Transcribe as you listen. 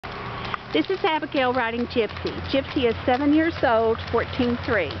This is Abigail riding Gypsy. Gypsy is 7 years old,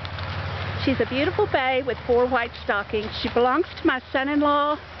 14'3". She's a beautiful bay with 4 white stockings. She belongs to my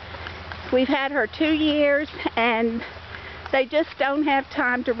son-in-law. We've had her 2 years and they just don't have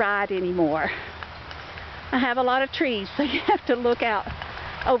time to ride anymore. I have a lot of trees, so you have to look out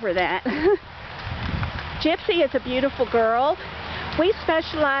over that. Gypsy is a beautiful girl. We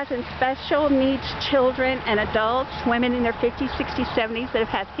specialize in special needs children and adults, women in their 50s, 60s, 70s that have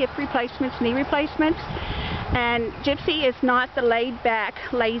had hip replacements, knee replacements. And Gypsy is not the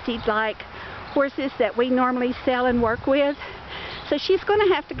laid-back, lazy-like horses that we normally sell and work with. So she's going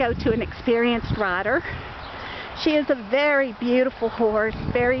to have to go to an experienced rider. She is a very beautiful horse,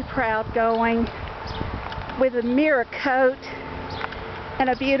 very proud going, with a mirror coat and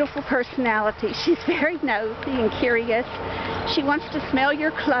a beautiful personality. She's very nosy and curious. She wants to smell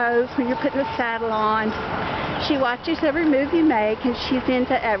your clothes when you're putting the saddle on. She watches every move you make, and she's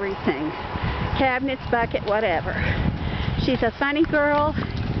into everything. Cabinets, bucket, whatever. She's a funny girl,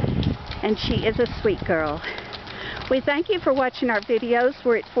 and she is a sweet girl. We thank you for watching our videos.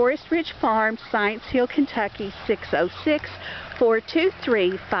 We're at Forest Ridge Farm, Science Hill, Kentucky,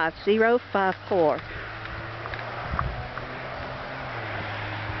 606-423-5054.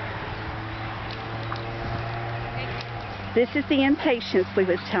 This is the Impatient we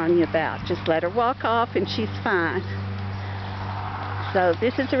was telling you about. Just let her walk off and she's fine. So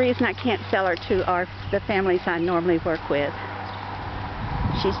this is the reason I can't sell her to the families I normally work with.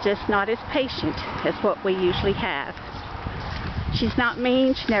 She's just not as patient as what we usually have. She's not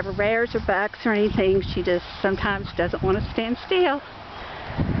mean, she never rears or bucks or anything. She just sometimes doesn't want to stand still.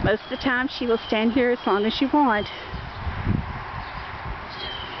 Most of the time she will stand here as long as you want.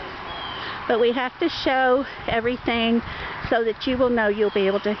 But we have to show everything so that you will know you'll be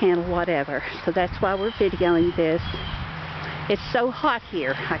able to handle whatever. So that's why we're videoing this. It's so hot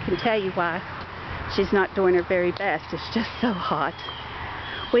here. I can tell you why. She's not doing her very best. It's just so hot.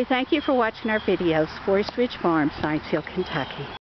 We thank you for watching our videos. Forest Ridge Farm, Science Hill, Kentucky.